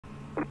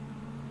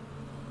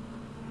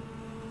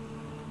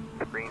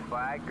Green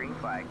flag, green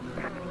flag.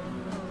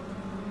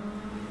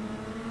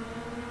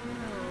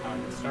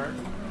 Start.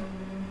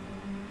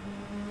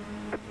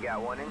 You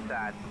got one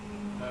inside.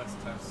 That's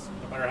tough.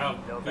 No matter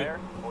how Still good there?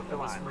 Hold the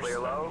line. Clear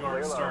low,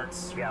 guard clear low.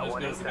 starts, You got as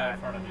one good as the guy in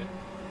inside. front of you.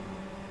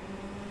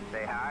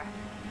 Say hi.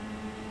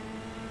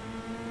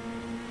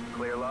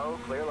 Clear low,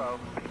 clear low.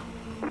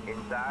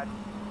 Inside.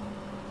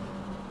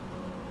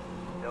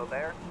 Still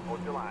there?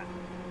 Hold your line.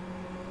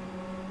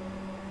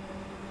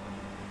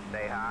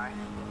 Say hi.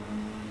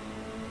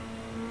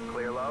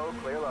 Clear low,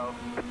 clear low.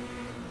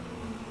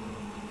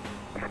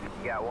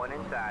 You got one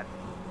inside.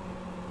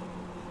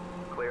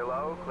 Clear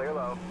low, clear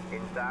low.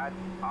 Inside.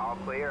 All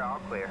clear,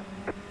 all clear.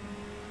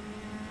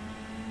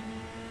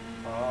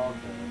 All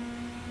good.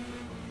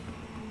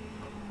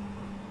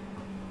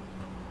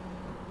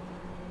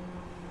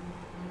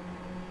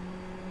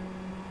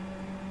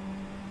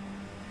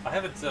 I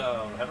haven't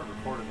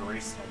recorded a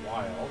race in a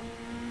while.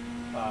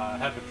 I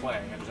have been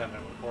playing, I just haven't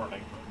been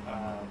recording.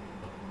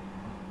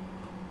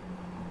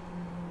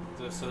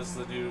 So this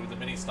is the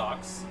mini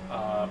stocks.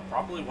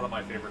 Probably one of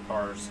my favorite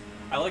cars.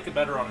 I like it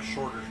better on a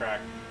shorter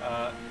track.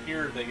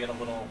 Here they get a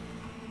little,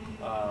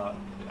 I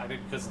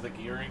think because of the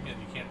gearing, and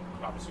you can't,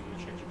 obviously you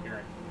can change your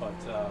gearing, but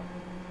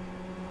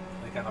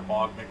they kind of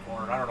bog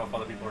mid-corner. I don't know if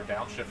other people are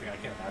downshifting, I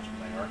can't imagine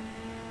they are.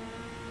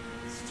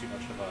 It's too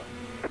much of a...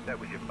 That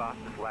was your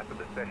fastest lap of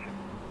the session.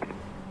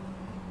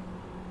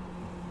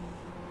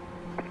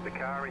 The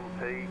car in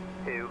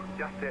P2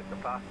 just set the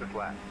fastest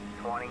lap.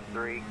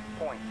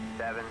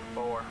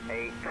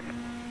 23.748.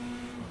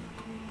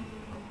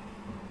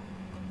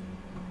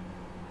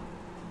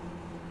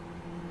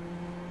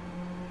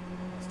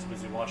 Too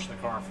busy watching the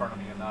car in front of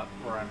me and not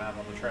where I'm at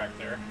on the track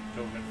there.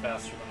 Drove a bit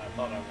faster than I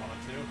thought I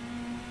wanted to.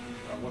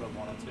 Or I would have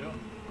wanted to.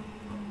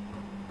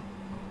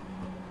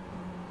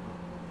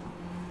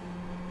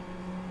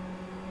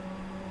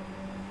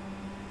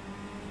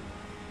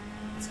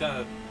 It's kind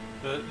of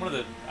one of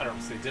the, I don't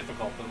want to say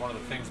difficult, but one of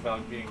the things about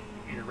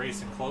you're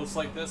racing close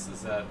like this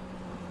is that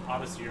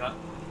obviously you're not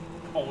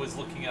always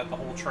looking at the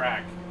whole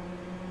track,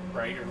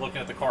 right? You're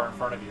looking at the car in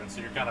front of you, and so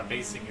you're kind of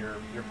basing your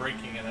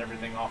braking and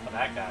everything off of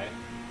that guy.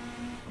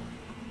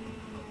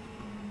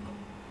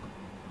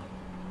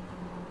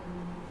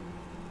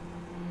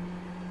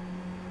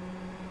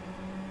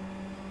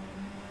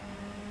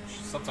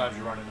 Sometimes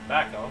you run into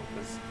back of them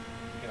because,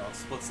 you know,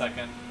 split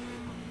second.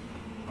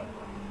 Whatever.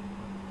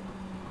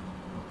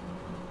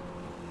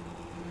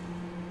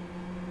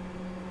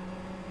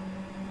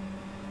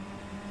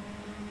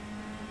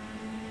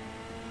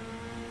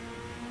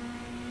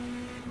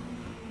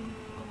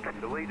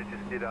 The leader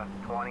just did a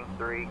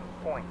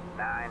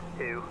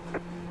 23.92.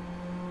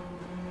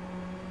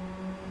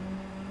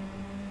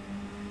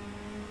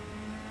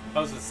 I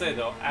was going to say,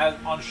 though,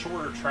 on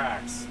shorter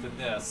tracks than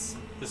this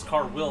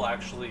car will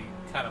actually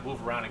kind of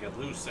move around and get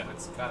loose, and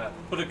it's kind of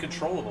put a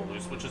controllable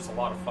loose, which is a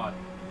lot of fun.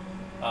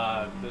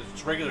 The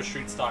regular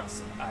street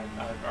stocks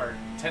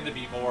tend to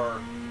be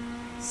more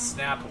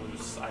snap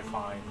loose, I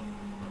find,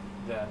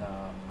 than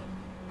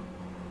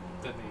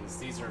these.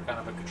 These are kind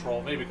of a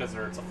control, maybe because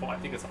I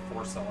think it's a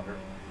 4-cylinder,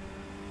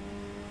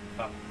 if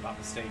I'm not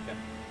mistaken,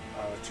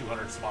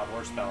 200 some odd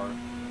horsepower,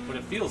 but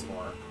it feels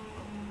more.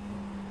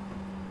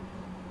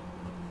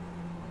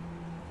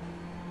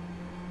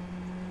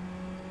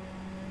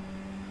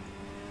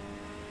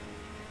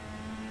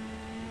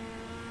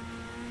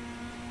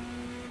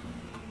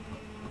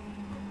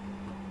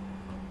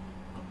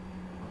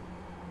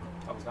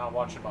 Not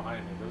watching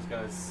behind me. Those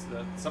guys,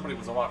 somebody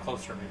was a lot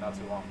closer to me not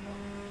too long ago.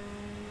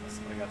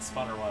 Somebody got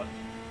spun or what?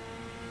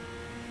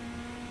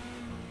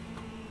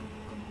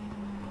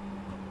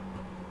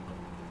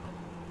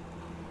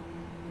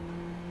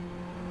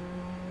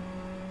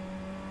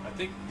 I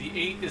think the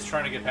 8 is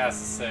trying to get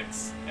past the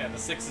 6, and the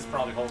 6 is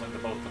probably holding the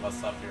both of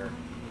us up here.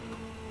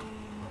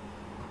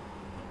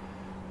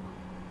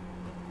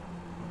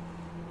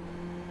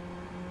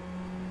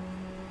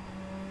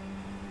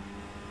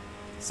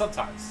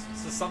 Sometimes.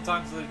 So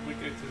sometimes we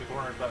get to the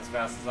corner as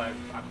fast as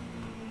I'm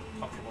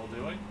comfortable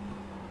doing.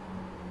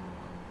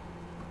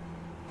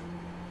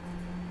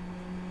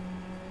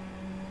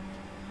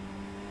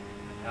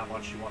 And how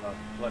much you want to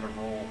let it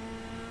roll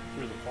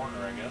through the corner,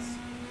 I guess.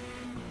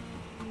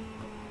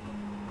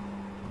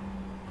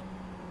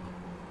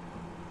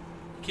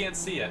 You can't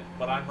see it,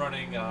 but I'm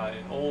running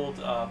an old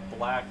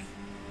black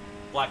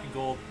and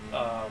gold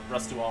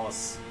Rusty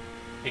Wallace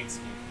paint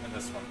scheme in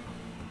this one.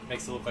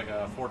 Makes it look like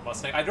a Ford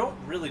Mustang. I don't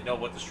really know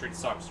what the street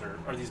stocks or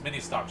these mini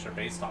stocks are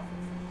based off of.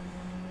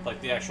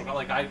 Like the actual,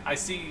 like I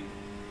see,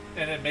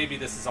 and then maybe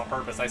this is on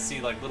purpose, I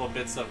see like little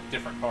bits of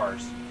different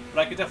cars.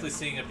 But I could definitely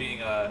see it being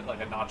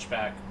like a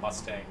notchback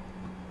Mustang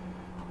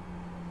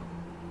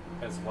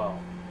as well.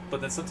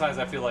 But then sometimes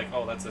I feel like,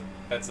 oh, that's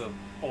a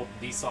old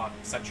Nissan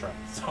Sentra.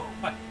 So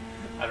I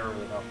don't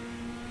really know.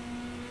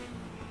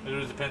 It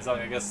really depends on,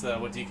 I guess,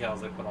 what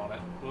decals they put on it.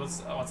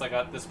 Once I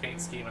got this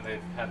paint scheme and they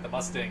had the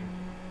Mustang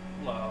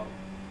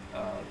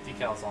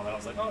decals on it, I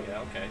was like, oh yeah,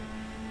 okay,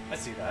 I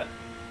see that.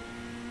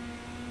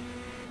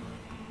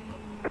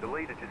 The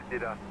leader just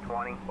did a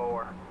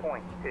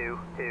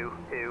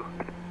 24.222.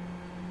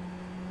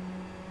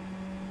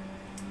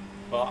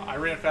 Well, I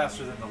ran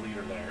faster than the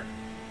leader there,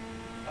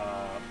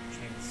 which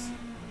means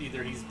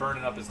either he's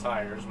burning up his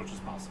tires, which is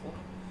possible,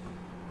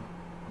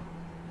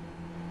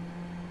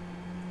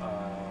 or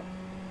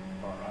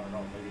I don't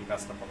know, maybe he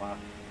messed up a lap,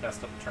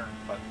 messed up a turn,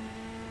 but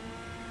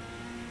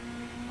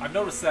I've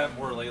noticed that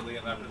more lately,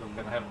 and I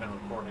haven't been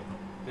recording,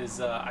 is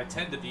I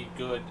tend to be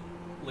good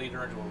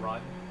later into a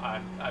run.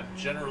 I'm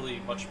generally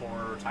much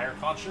more tire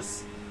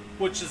conscious,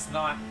 which is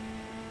not,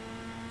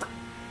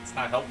 it's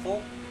not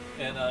helpful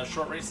in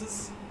short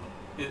races.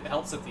 It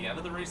helps at the end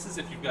of the races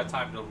if you've got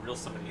time to reel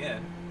somebody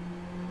in,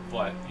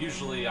 but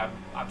usually I'm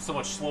so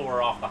much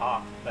slower off the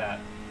hop that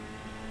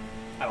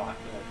I don't have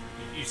to.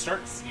 You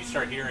start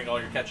hearing, oh,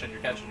 you're catching,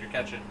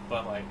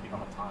 but like you don't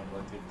have time.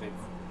 Like they've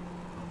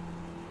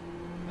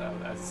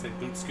as I say,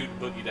 boot scoot and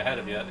boogied ahead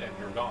of you, and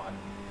you're gone.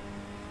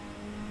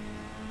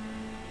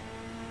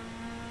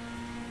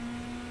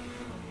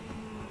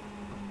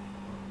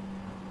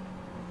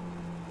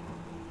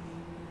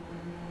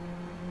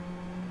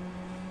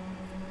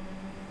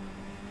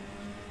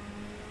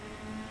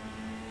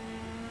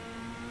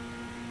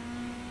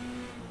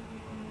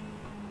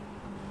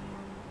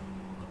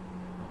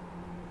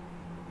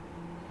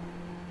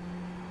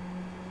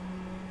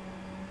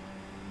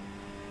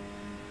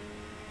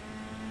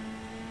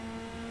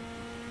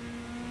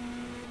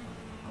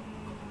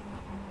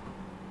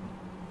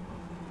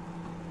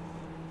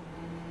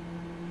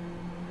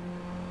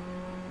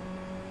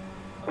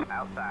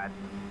 Outside.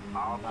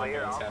 All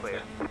clear, all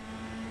clear.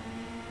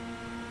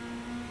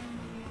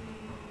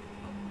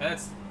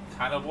 That's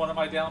kind of one of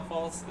my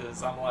downfalls,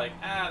 is I'm like,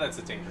 that's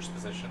a dangerous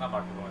position. I'm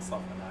not going to put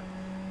myself in that.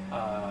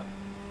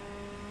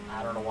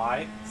 I don't know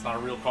why. It's not a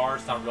real car.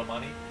 It's not real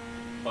money.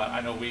 But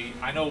I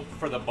know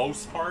for the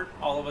most part,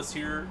 all of us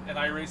here in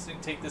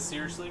iRacing take this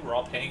seriously. We're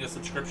all paying a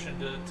subscription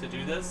to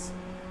do this.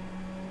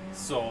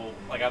 So,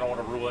 like, I don't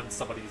want to ruin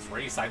somebody's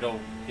race. I know,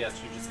 yes,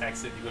 you just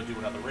exit, you go do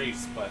another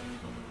race, but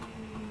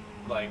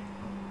like,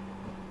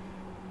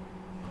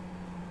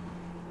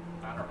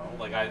 I don't know,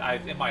 like I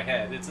in my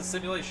head, it's a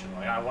simulation.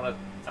 Like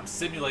I'm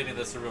simulating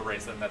this a real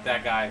race, and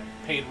that guy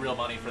paid real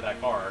money for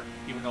that car,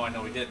 even though I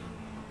know he didn't.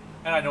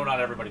 And I know not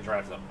everybody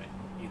drives that way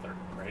either,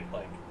 right?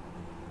 Like,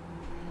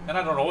 and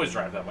I don't always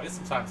drive that way.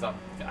 Sometimes I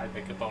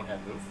make a bonehead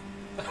move.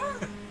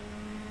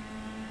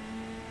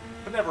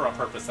 But never on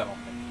purpose, I don't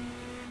think.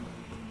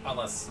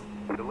 Unless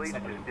the leader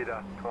just did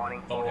a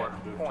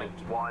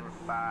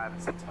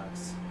 24.15.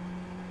 Sometimes.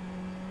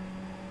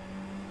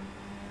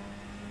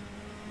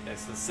 Okay,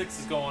 so the 6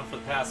 is going for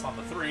the pass on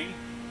the 3. And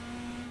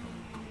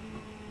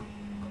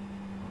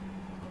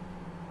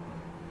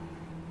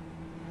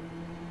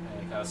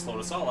he kind of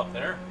slowed us all up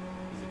there,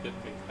 because he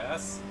couldn't make the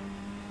pass.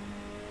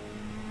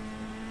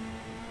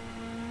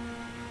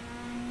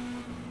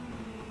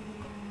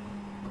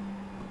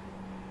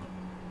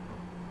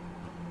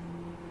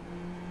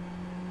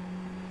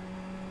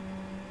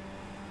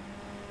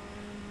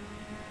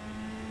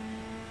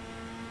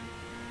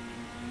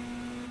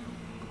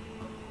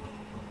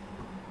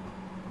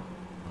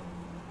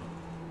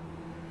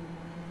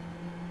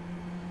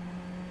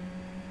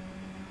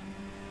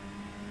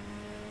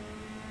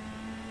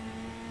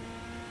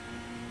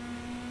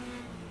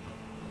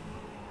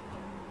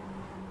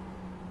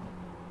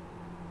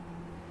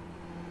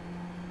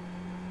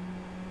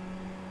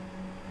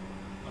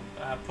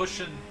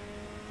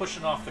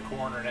 Pushing off the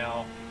corner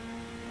now.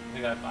 I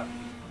think I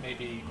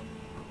maybe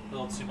a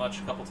little too much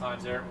a couple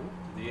times there. Ooh,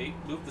 the 8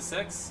 moved the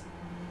 6.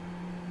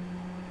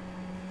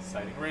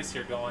 Exciting race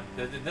here going.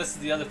 And this is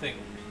the other thing.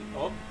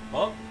 Oh,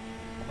 I'm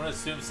going to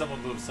assume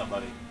someone moved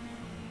somebody.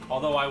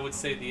 Although I would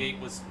say the 8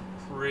 was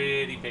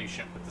pretty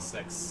patient with the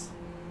 6.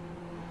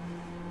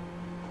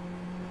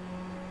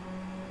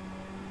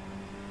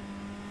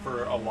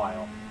 For a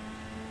while.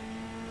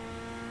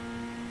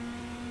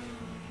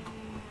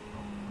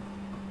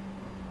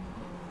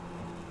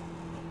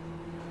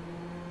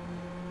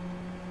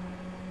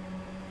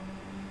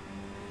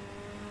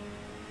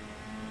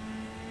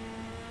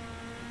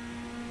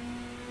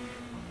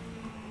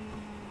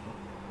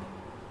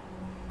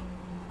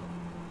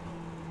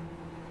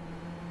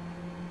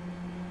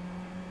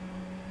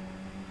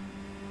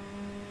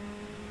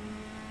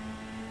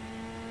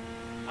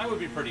 I would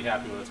be pretty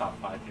happy with a top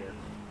 5 here.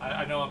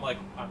 I know I'm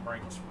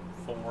ranked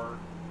 4,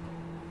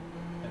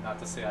 and not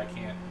to say I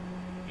can't,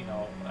 you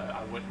know,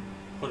 I wouldn't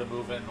put a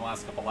move in the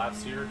last couple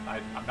laps here.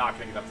 I'm not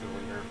going to get up to the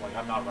leader. Like,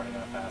 I'm not running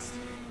that fast.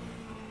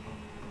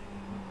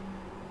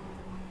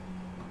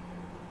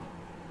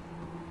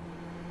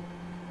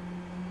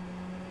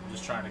 I'm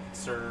just trying to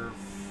conserve.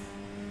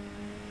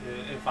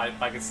 If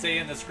I could stay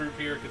in this group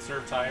here,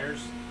 conserve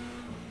tires,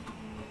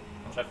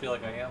 which I feel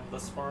like I am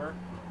thus far.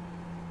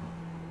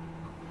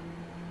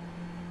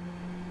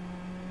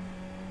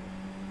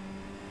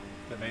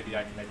 Then maybe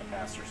I can make a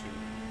pass or two,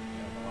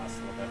 you know, in the last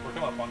little bit. We're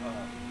coming up on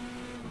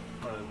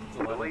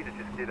the leader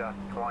just did a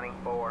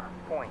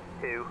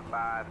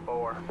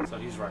 24.254. So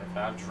he's running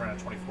fast. I just ran a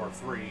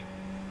 24.3.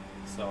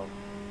 So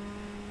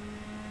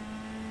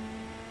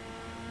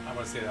I'm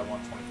going to say that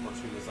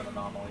 124.2 was an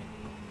anomaly.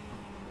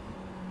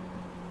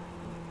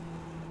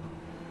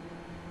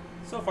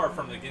 So far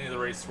from the beginning of the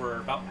race, we're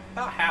about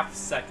half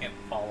second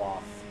fall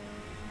off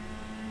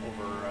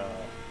over.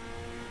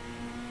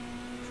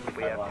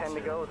 We have 10 to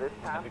go this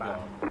time. 10 to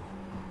go.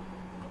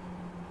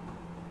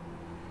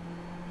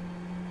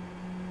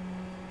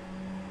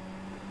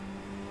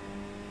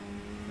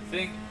 The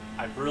thing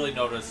I've really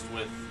noticed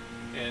with,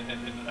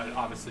 and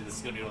obviously this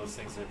is going to be one of those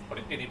things that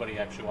if anybody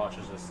actually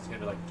watches this, it's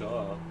going to be like,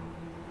 duh,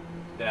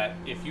 that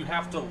if you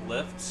have to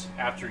lift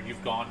after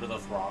you've gone to the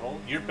throttle,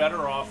 you're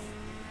better off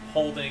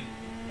holding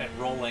and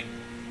rolling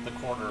the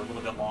corner a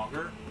little bit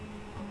longer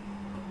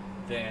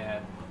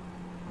than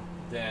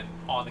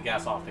on the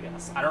gas, off the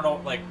gas. I don't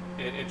know, like,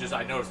 it just,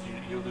 I noticed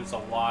you lose a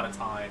lot of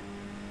time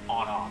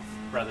on-off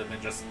rather than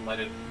just let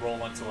it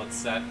roll until it's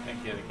set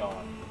and get it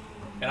going.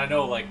 And I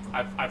know, like,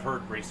 I've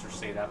heard racers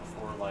say that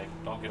before, like,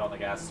 don't get on the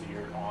gas till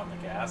you're on the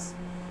gas.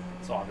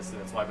 So obviously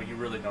that's why, but you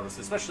really notice,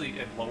 especially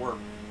in lower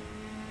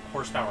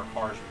horsepower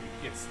cars,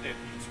 it's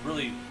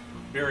really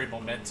very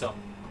momentum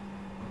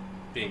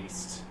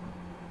based,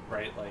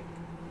 right? Like,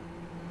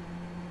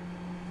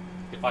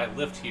 if I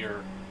lift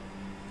here,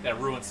 that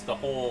ruins the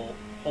whole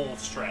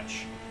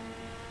stretch.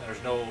 And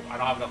there's no, I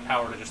don't have enough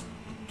power to just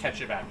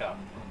catch it back up.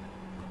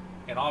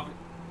 And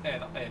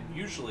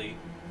usually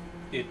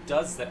it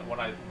does that when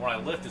I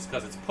lift is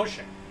because it's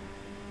pushing.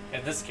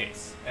 In this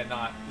case, and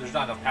there's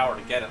not enough power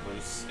to get it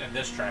loose in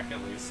this track at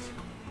least.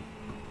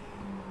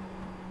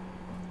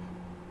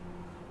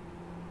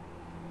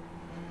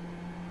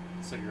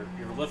 So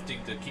you're lifting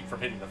to keep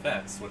from hitting the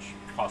fence, which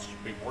costs you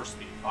way more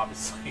speed,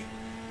 obviously.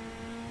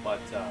 But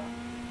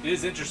it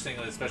is interesting,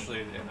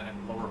 especially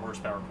in lower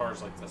horsepower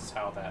cars like this,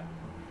 how that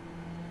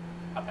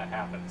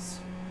happens.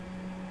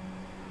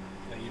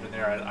 And even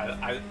there,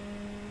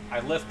 I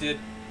lifted,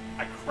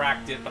 I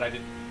cracked it, but I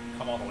didn't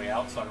come all the way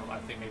out, so I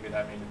think maybe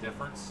that made a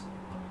difference.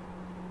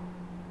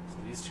 So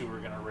these two are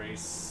going to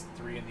race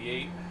 3 and the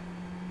 8. I'm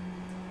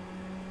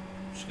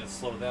just going to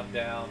slow them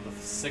down. The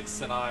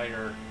 6 and I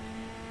are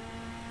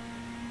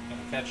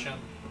going to catch them,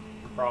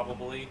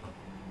 probably.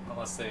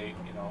 Unless they,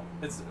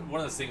 it's one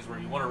of those things where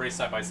you want to race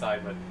side by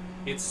side, but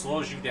it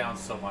slows you down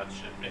so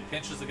much. It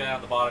pinches the guy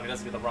on the bottom. He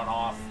doesn't get the run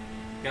off.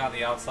 The guy on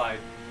the outside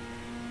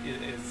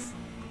is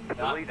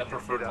not the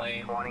preferred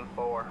lane.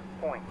 24.251.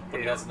 But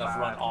he has enough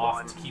run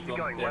off to keep him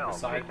there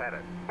beside.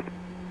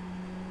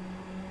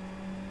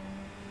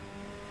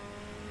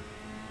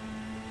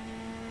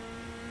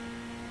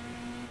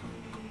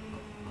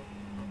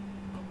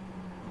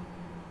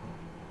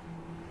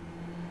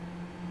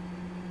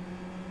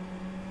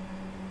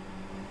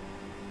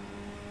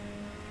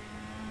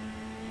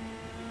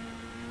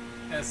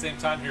 At the same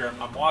time here,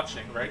 I'm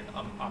watching, right?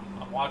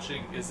 I'm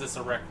watching, is this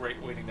a wreck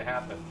rate waiting to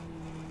happen?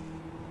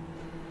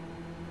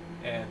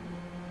 And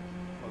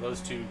well,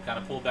 those two kind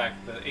of pulled back,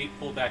 the 8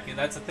 pulled back in.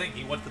 That's the thing,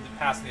 he went for the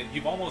passing it.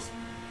 You've almost,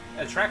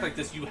 at a track like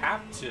this, you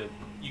got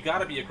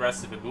to be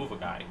aggressive and move a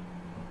guy.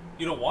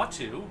 You don't want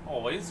to,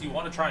 always. You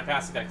want to try and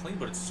pass the guy clean,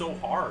 but it's so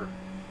hard.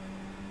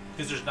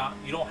 Because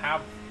you don't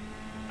have,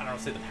 I don't want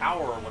to say the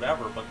power or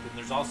whatever, but then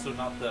there's also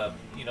not the,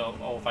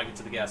 oh, if I get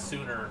to the gas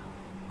sooner,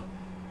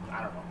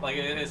 I don't know. Like,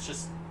 it's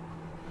just,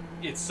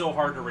 it's so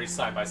hard to race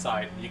side by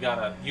side. You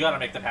gotta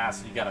make the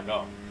pass and you gotta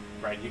go,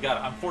 right? You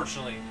gotta,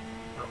 unfortunately,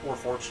 or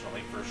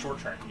fortunately for short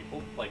track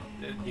people, like,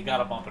 you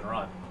gotta bump and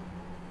run.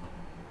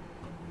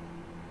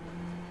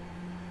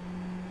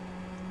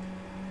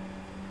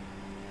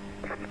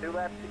 Two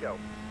laps to go.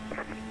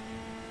 Well,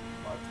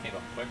 it came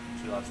up quick.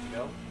 2 laps to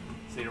go.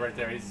 See right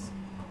there, he's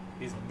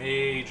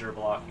major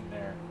blocking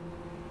there.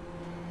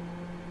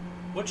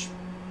 Which,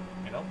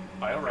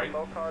 by all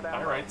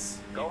rights,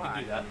 you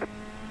can do that.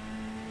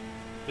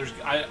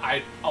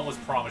 I almost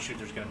promise you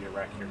there's going to be a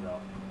wreck here, though.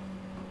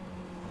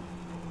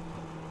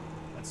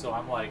 And so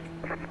I'm like...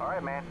 All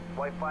right, man.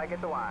 White flag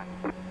at the line.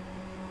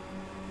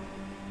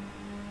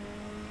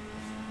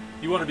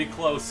 You want to be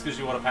close because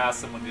you want to pass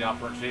them when the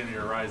opportunity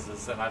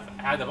arises. And I've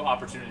had the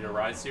opportunity to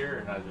rise here,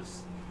 and I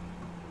just...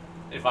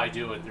 If I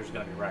do it, there's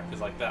going to be a wreck.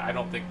 Because like that, I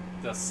don't think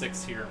the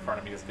 6 here in front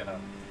of me is going to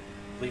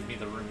leave me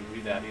the room to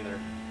do that either.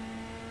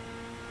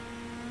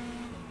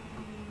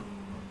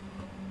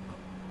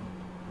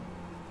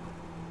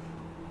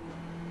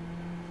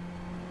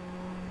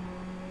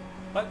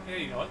 But,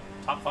 hey, you know what?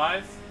 Top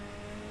 5.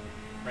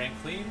 Ran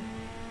clean.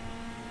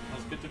 That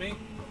was good to me.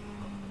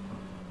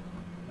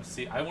 Let's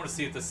see. I want to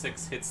see if the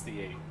 6 hits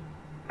the 8.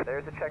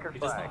 There's a checkered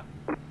flag.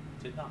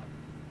 Did not.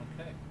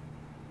 Okay.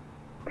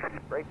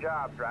 Great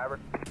job, driver.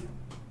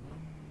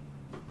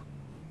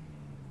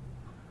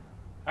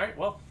 Alright,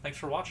 well, thanks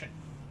for watching.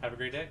 Have a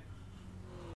great day.